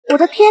我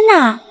的天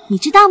哪，你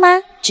知道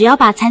吗？只要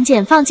把蚕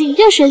茧放进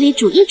热水里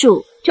煮一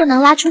煮，就能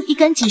拉出一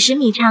根几10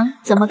米长、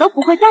怎么都不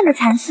会断的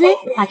蚕丝。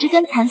把这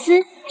根蚕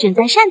丝卷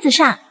在扇子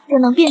上，就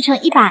能变成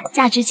一把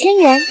价值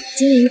1000元、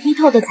晶莹剔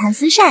透的蚕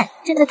丝扇，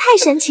真的太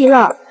神奇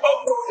了！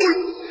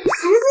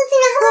蚕丝竟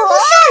然还能做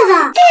扇子，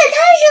这也太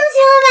神奇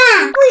了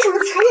吧！为什么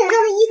蚕茧上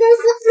的一根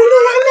丝能够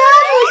拉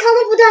那么长的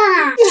不断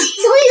啊？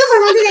小雨好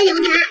像就在养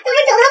蚕，咱们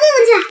找他问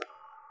问去。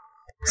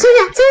小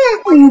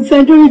雨，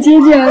蚕终于结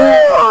茧了！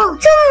哇，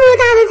这么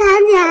大的蚕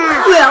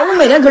茧！对啊，我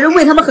每天可是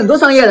喂它们很多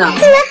桑叶的。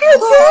竟然还有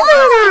金色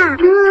的！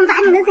能不能把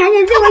你的蚕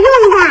茧借我用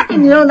一下？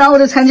你要拿我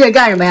的蚕茧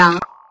干什么呀？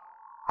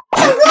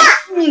唱歌！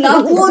你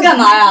拿锅干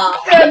嘛呀？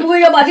该不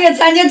会要把这些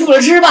蚕茧煮了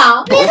吃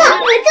吧？没错，我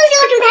就是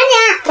要煮蚕茧。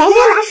咱先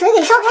把水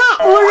给烧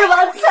开。不是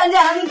吧？蚕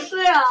茧还能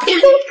吃呀？先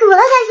煮了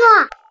再说。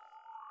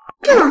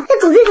对了，在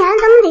煮之前，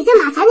咱们得先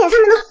把蚕茧上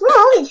面的浮毛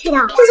给去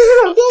掉，就是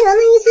这种边缘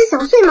的一些小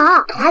碎毛，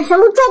把它全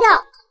部拽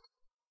掉。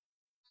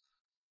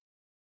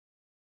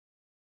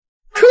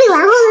处理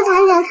完后的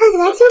蚕茧看起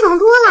来清爽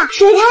多了，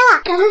水开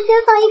了，咱们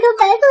先放一颗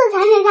白色的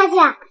蚕茧下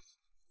去。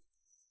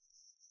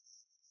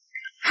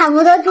差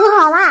不多煮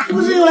好了，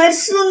不是用来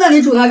吃，那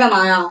你煮它干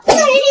嘛呀？当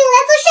然是用来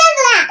做扇子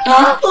啦！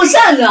啊，做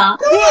扇子啊？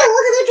对，我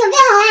可都准备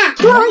好了。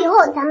煮好以后，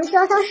咱们需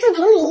要像视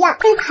频里一样，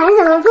在蚕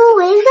茧的周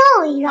围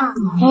绕一绕。大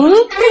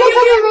家发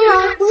现没有？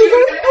一根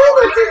丝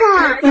就出现了。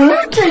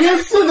这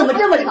根丝怎么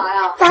这么长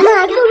呀？咱们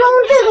就是要用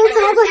这根丝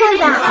来做扇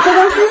子。这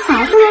根丝小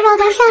心的绕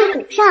在扇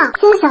骨上，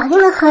先小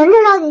心的横着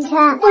绕几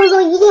圈，动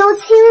作一定要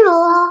轻柔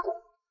哦。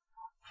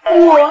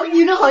哇，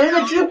你这好像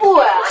在织布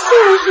呀！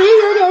确实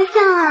有点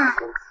像啊。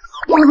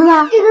宝子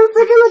们，这根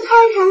丝真的太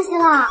神奇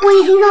了！我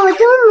已经绕了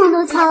这么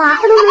多圈了，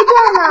它都没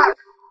断呢。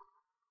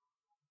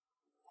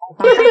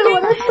我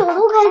的手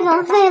都快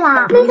卷废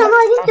了，没想到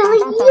已经卷了1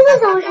个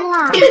小时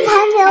了。这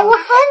蚕茧我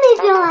还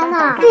没卷完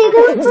呢，这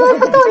根丝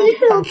它到底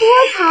是有多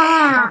长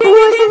啊？不过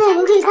现在已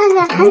经可以看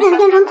见蚕茧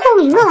变成透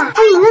明的了，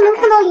还隐约能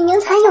看到里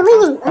面蚕蛹的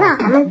影子呢。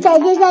咱们再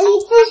接再厉，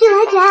继续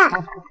来卷。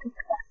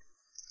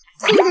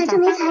现在这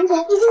枚蚕茧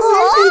已经完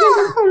全变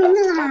成透明的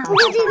了，不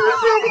过这根丝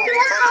它居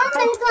然还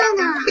没断呢，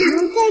咱们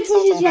再继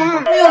续卷。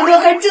没想到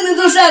还真能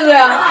做扇子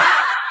呀！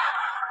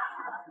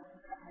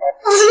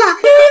宝子们，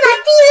终于把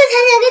第一个蚕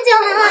茧给卷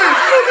完了，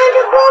再看这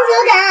光泽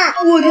感，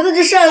我觉得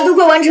这扇子都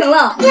快完成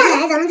了。接下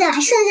来咱们再把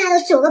剩下的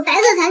9个白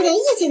色蚕茧一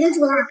起给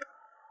煮了，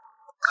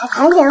把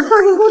蚕茧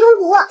放进锅中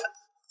煮。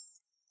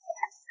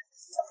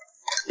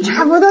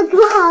差不多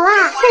煮好了，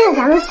现在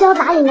咱们需要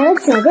把里面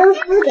的9根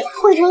丝给它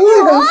汇成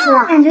1根丝，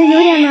感觉有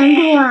点难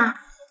度啊。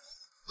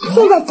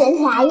现在卷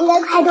起来应该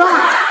快多了。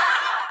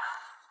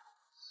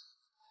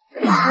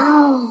哇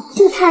哦，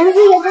这蚕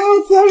丝也太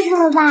结实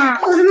了吧！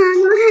宝子们，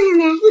你们看见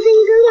没？我这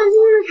一根亮晶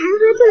晶的蚕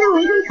丝正在往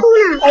上抽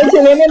呢，而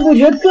且连绵不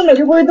绝，根本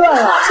就不会断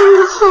了。真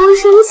的好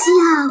神奇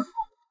啊！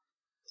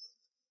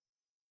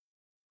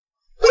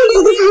这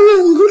几个蚕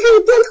茧已经开始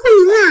变透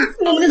明了，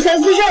我们的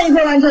蚕丝扇也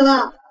快完成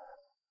了。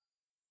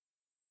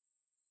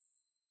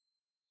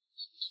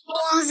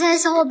哇塞，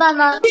小伙伴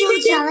们，又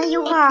卷了一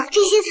会儿，这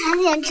些蚕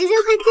茧直接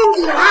快见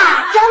底了，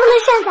咱们的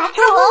扇子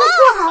差不多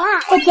做好了。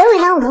在结尾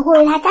呢，我们会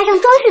为它加上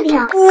装饰品。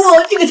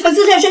哇，这个蚕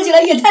丝扇扇起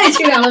来也太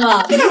清凉了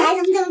吧！接下来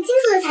咱们再用金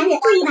色的蚕茧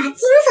做一把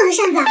金色的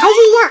扇子，还是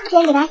一样，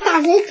先给它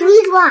下水煮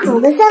一煮，煮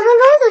个3分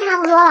钟就差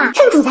不多了。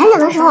趁煮蚕茧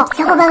的时候，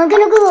小伙伴们跟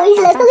着哥哥一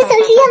起来做个小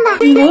实验吧。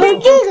你能用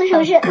这个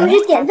手势同时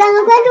点赞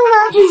和关注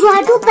吗？据说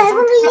只有1%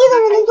的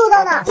人能做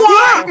到呢。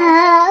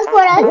果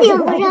然顶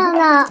不上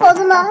呢。宝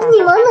子们，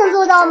你们能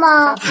做到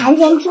吗？蚕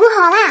茧煮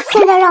好啦，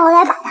现在让我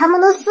来把它们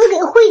的丝给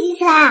汇集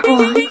起来。哇，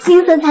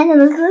金色蚕茧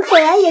的丝果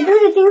然也都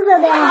是金色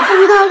的呀！不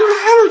知道用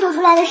它们做出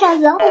来的扇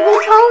子会不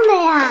会超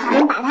美啊？咱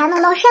们把它弄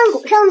到扇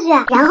骨上去，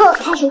然后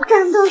开始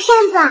转动扇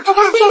子。看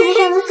看扇子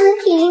上的丝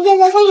已经渐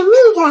渐开始密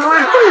起来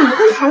了，这每一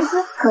根蚕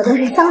丝可都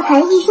是桑蚕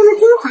一生的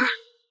精华。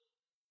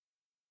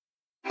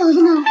宝子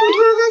们，我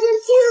突然发现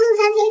金色的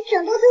蚕茧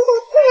卷到最后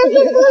突然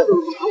变成了乳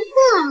白色，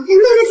难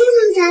道这金色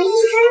的蚕一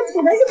开始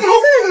吐的是白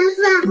色的蚕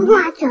丝啊？不过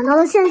卷到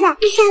了现在，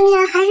这上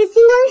面还是金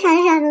光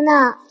闪闪的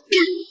呢。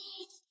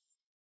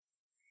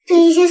这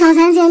一些小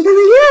蚕茧真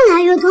的越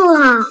来越透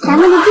了，咱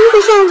们的金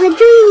色扇子终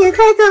于也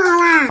快做好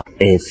啦。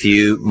A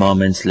few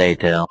moments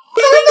later.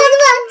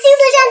 金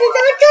色扇子咱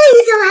们终于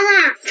做完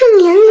了，这么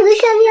莹莹的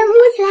扇面摸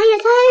起来也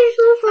太舒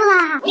服了，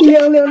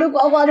凉凉的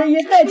滑滑的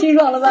也太清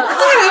爽了吧！接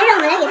下来让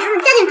我们来给它们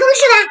加点装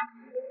饰吧。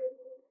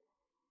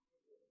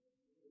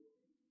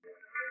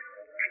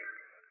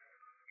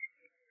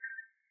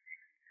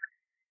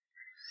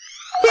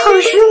耗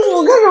时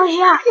5个小时，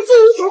这金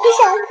银小丝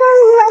扇终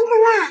于完成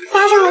了。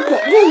加上了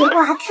点缀以后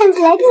看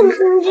起来更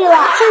精致了，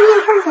上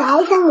面看起来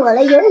像抹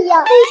了油一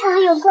样，非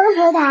常有光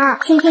泽感。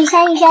轻轻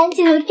扇一扇，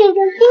就有阵阵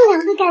冰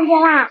凉的感觉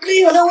啦。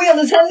没想到我养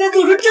的蚕能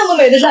做出这么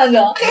美的扇子。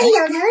家里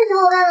养蚕的小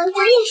伙伴们，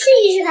咱也试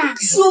一试吧。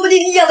说不定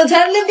你养的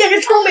蚕能变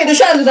成超美的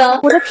扇子呢。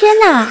我的天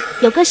哪！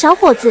有个小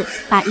伙子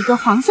把一个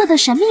黄色的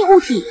神秘物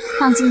体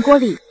放进锅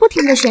里，不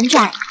停地旋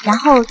转，然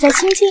后再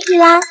轻轻一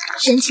拉，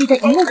神奇的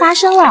一幕发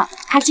生了。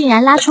他竟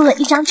然拉出了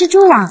一张蜘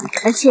蛛网，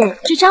而且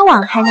这张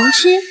网还能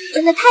吃，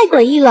真的太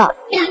诡异了。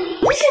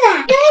不是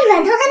吧？原来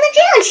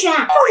吃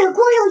啊，放在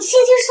锅上轻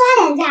轻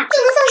刷两下，就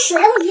能像史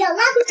莱姆一样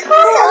拉出超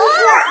小的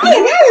丝，这也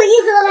太有意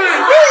思了吧！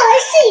我也来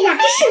试一下。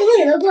这视频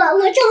里的锅我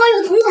正好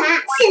有同款，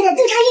现在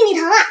就差玉米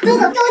糖了。走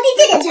走，让我弟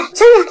借点去。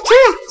小雨，把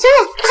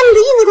你的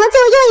玉米糖借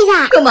我用一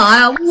下。干嘛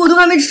呀？我都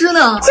还没吃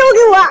呢。交给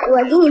我，我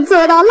给你做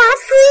道拉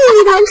丝玉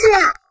米糖吃。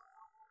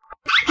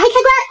开关，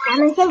咱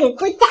们先给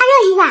锅加热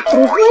一下，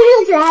等锅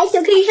热起来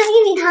就可以上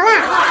玉米糖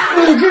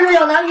了。你这是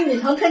要拿玉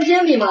米糖看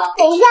煎饼吗？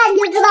等一下你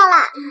就知道了。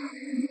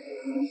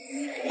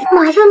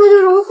马上它就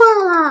融化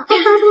了，还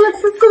发出了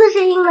呲呲的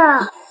声音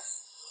呢。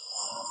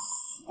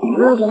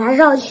给它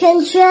绕圈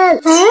圈。哎，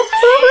怎么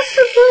和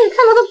视频里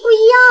看到的不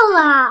一样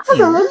了？它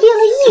怎么变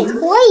得一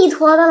坨一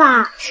坨的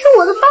啦？是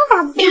我的方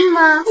法不对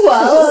吗？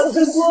完了，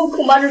这锅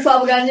恐怕是刷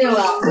不干净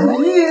了。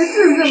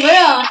是什么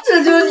呀？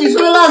这就是你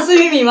说的拉丝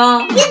玉米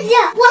吗？别急，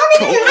我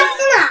还没开始拉丝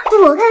呢。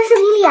我看视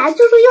频里啊，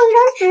就说用一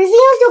张纸巾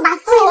就把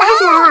丝给拉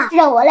起来了。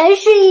让我来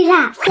试一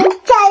下，先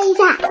蘸一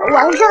下，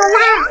往上拉，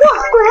哇，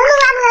果然能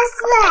拉出来丝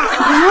哎！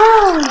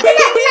现在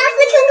拉丝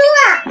成功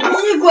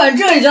了。你管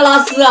这也叫拉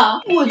丝啊？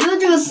我觉得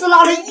这个丝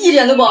拉的一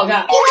点都不好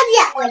看。别着急，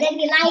我再给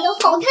你拉一个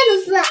好看的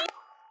丝。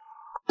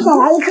再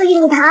来一颗玉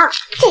米糖，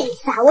这一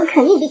次啊，我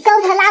肯定比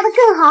刚才拉的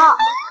更好。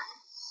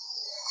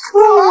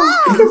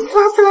哇，这呲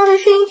啦呲啦的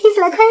声音听起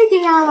来太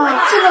惊讶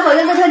了。这个好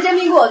像在穿煎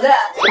饼果子。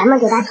咱们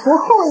给它涂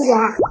厚一点。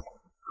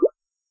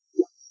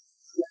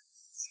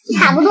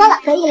差不多了，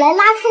可以来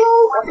拉丝喽！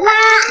拉，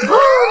哦，好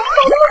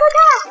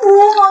看！哇，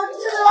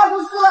真的拉出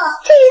丝了！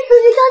这一次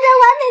比刚才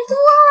完美多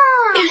了，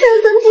这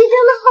层皮真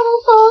的好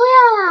薄呀！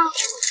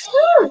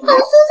好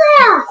酥脆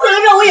啊！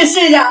让我也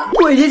试一下。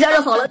我已经加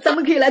热好了，咱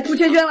们可以来涂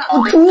圈圈了。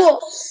我涂，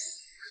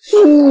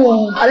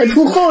哇，得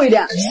涂厚一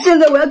点。现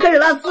在我要开始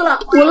拉丝了，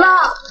我拉。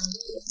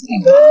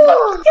这个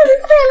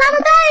丝也拉的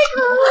太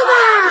长了吧！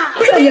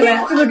看见没？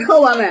这个超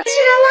完美，居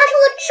然拉出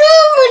了这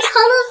么长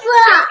的丝，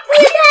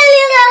也太厉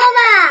害了吧！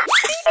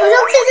好像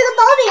佩奇的薄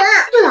饼啊！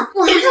对了，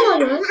我还看到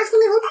有人拉出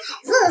那种彩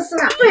色的丝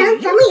呢，不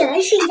然咱们也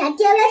来试一下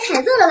DIY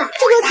彩色的吧。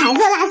这个彩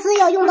色拉丝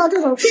要用到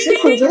这种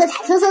10孔节的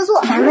彩色色素，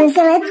咱们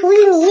先来涂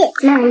玉米，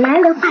慢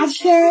慢的画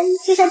圈，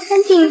就像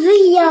弹饼子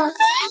一样，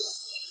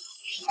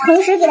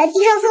同时给它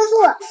滴上色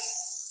素，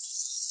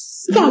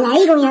再来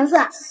一种颜色。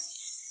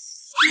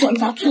现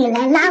在可以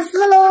来拉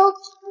丝喽！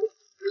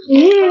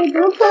怎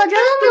么破了这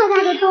么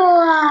大的洞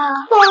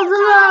啊？宝子们，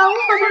我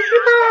好像失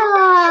败了。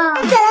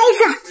再来一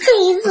次，这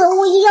一次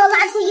我一定要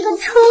拉出一个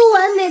超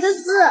完美的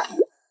丝。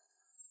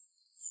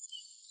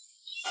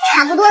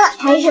差不多了，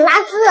开始拉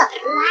丝。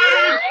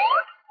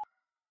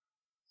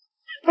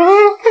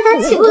看它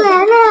起不来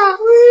呢，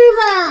不是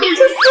吧？这丝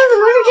怎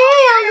么是这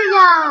样子的？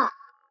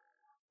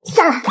算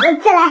了，我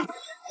再来。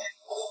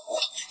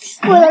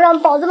为了让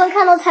宝子们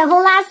看到彩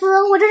虹拉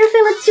丝，我真是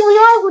费了9牛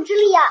2虎之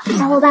力啊！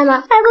小伙伴们，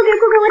还不给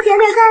哥哥我点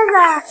点赞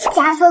赞！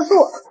加色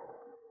素，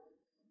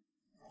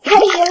开始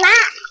拉，拉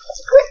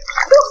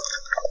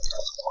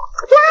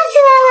起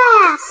来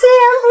了！虽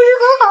然不是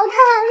很好看，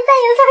但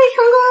也算是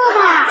成功了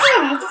吧？接下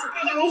来就请大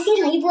家来欣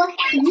赏一波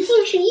沉浸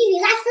式玉米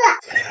拉丝。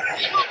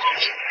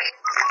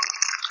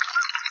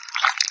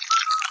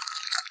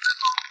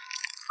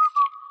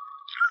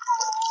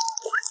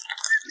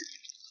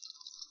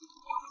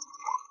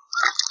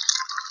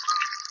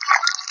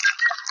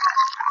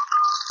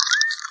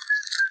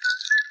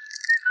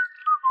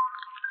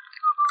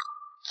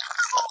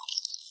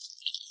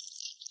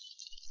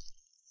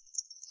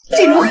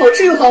这种好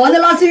吃又好玩的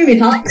拉丝玉米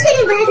糖，确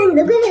定不带着你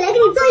的闺蜜来给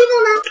你做一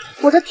份吗？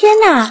我的天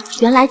哪！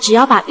原来只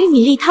要把玉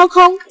米粒掏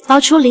空，包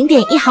出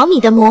0.1毫米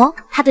的膜，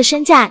它的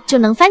身价就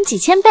能翻几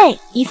千倍，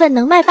一份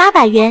能卖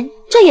800元，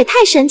这也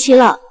太神奇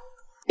了！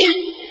不是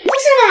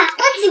吧？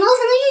拿几毛钱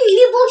的玉米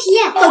粒剥皮，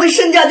它的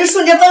身价就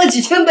瞬间翻了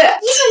几千倍，一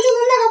份就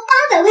能卖到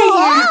800块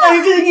钱。但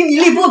是这个玉米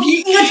粒剥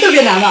皮应该特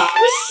别难吧？我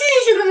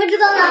试试怎么知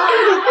道呢？不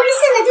是，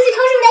现在就去超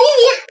市买玉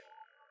米。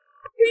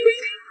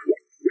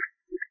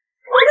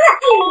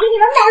我给你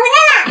们买回来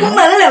了。我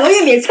买了2个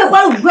玉米，才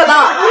花了5块8。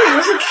我买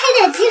的是开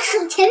袋即食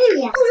的甜玉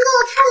米，不知道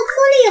它的颗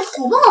粒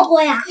好不好剥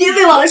呀？别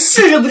废话了，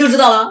试试不就知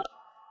道了。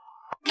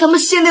咱们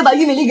先得把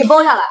玉米粒给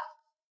剥下来。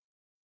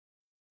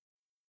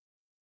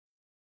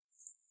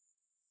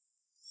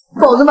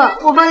宝子们，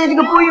我发现这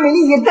个剥玉米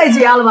粒也太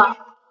解压了吧！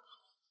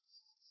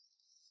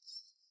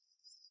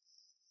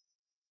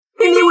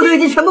玉米我都已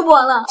经全部剥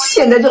完了，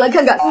现在就来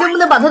看看能不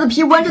能把它的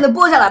皮完整的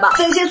剥下来吧。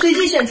咱先随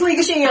机选出一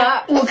个幸运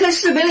儿，我看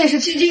视频里是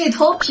轻轻一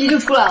掏皮就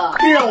出来了，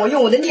让我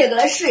用我的镊子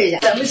来试一下。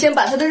咱们先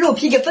把它的肉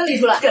皮给分离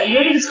出来，感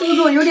觉这个操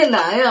作有点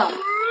难呀。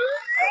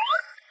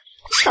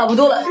差不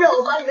多了，让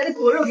我把里面的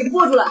果肉给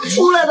剥出来。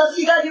出来吧，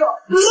皮卡丘！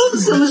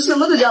怎么什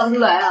么都夹不出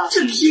来啊？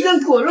这皮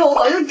跟果肉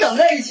好像长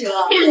在一起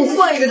了。我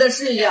换一个再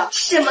试一下，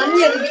先把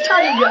镊子给插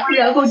进去，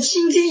然后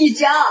轻轻一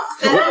夹。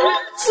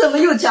怎么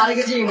又夹了一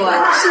个寂寞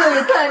呀？这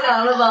也太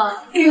难了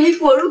吧！玉米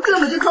果肉根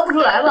本就掏不出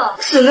来了，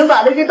只能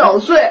把它给捣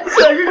碎。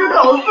可是这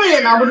捣碎也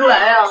拿不出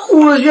来呀！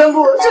我宣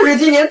布，这是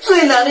今年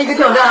最难的一个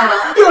挑战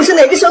了。要是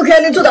哪个小可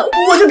爱能做到，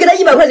我就给他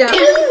100块钱。这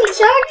个玉米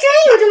条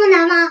真有这么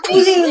难吗？不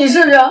信你试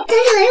试。咱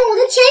就来用我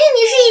的甜玉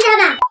米试一下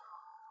吧。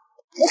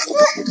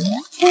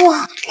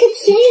哇，这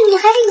甜玉米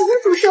还是已经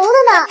煮熟的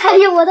呢。哎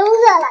呀，我都饿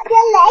了，先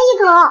来一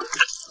口。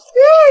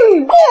这也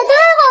太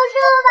好吃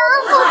了吧，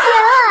好甜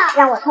啊！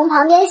让我从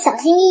旁边小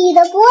心翼翼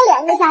的剥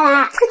2个下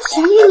来。这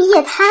甜玉米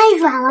也太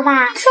软了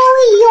吧，稍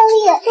微一用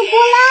力就剥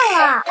烂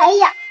了。哎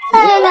呀，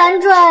太难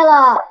拽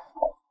了。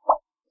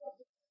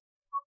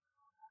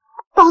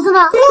宝子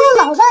们，剥了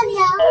老半天，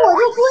我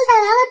就剥下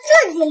来了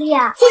这几粒。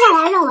接下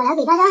来让我来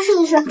给大家试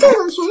一试这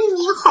种甜玉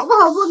米好不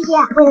好剥皮。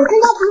为了增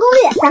加成功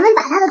率，咱们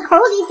把它的头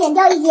给剪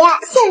掉一截。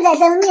现在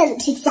再用镊子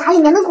去夹里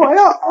面的果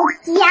肉，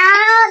夹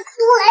出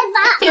来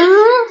吧。因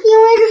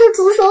为这是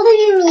煮熟的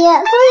玉米，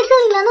所以这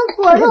里面的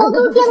果肉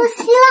都变得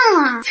稀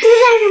烂了，实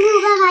在是没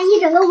有办法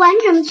一整个完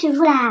整的取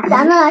出来。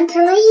咱们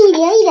只能一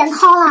点一点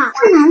掏了，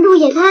这难度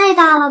也太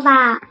大了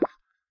吧。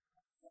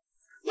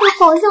这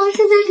好像是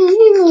在给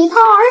玉米掏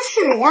耳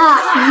屎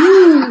呀！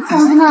宝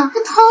子们，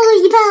这掏了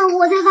一半，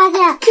我才发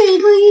现这一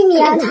个玉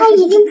米啊，它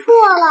已经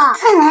破了。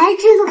看来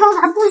这个方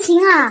法不行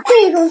啊，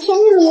这种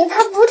甜玉米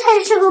它不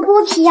太适合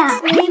剥皮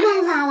呀，没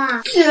办法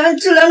了。既然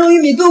这2种玉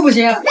米都不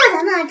行，那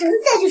咱们只能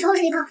再去超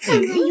市一趟，看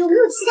看有没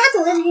有其他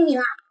种类的玉米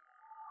了。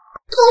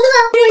宝子们，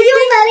我又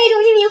买了一种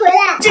玉米回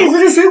来，这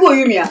次是水果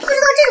玉米。不知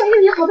道这种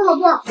玉米好不好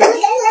剥，咱们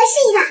赶紧来试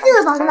一下。对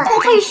了，宝子们，在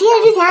开始实验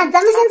之前，咱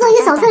们先做一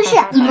个小测试，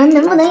你们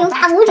能不能用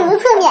大拇指的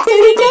侧面对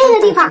着这个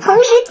地方，同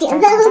时点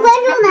赞和关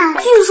注呢？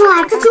据说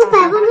啊，这只有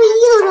1%的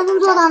人能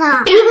做到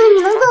呢。如果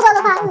你能做到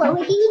的话，我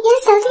会给你点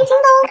小心心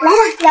的哦。来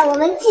吧，让我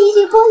们继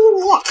续剥玉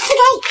米。吃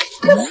开，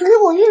这水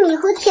果玉米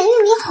和甜玉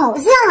米好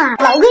像啊。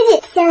老规矩，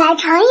先来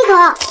尝一口。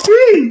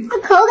这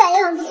口感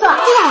也很不错。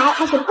接下来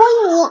开始剥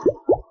玉米。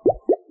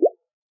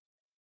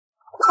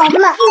宝子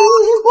们，玉米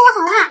已经剥好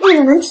了。为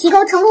了能提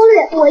高成功率，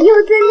我又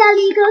增加了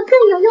一个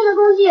更有用的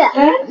工具。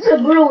这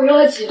不是我用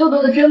来挤痘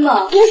痘的针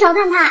吗？别小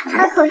看它，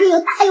它可是有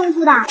大用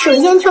处的。首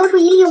先挑出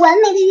一粒完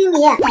美的玉米，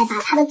再把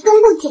它的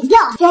根部剪掉，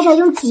接着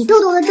用挤痘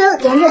痘的针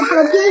沿着它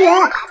的边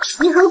缘，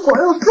皮和果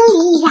肉分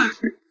离一下。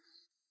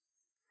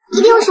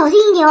一定要小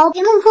心一点哦，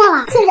别弄错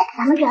了。现在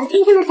咱们只要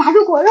轻轻的夹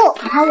住果肉，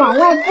把它往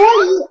外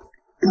剥离。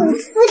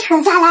撕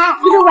扯下来，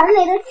一个完美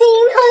的晶莹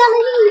透亮的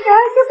玉米皮儿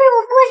就被我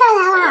剥下来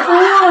了。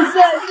哇塞，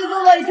这做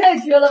法也太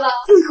绝了吧！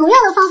用同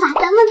样的方法，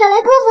咱们再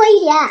来多剥一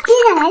点。接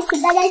下来，请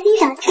大家欣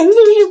赏沉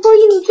浸式剥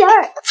玉米皮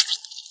儿。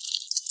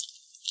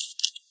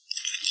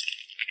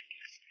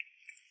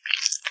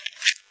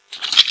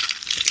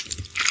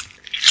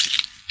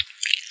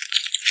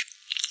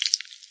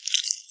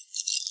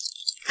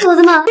宝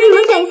子们，你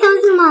们敢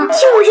相信吗？就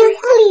是4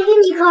粒玉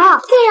米壳，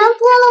竟然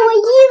剥了我1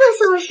个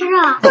小时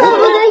啊！怪不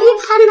得一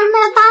盘能卖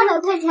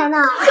800块钱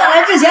呢。看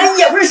来这钱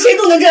也不是谁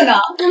都能挣的。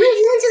有没有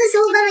评论区的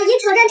小伙伴们也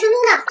挑战成功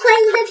的？欢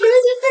迎你在评论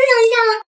区分享一下哦。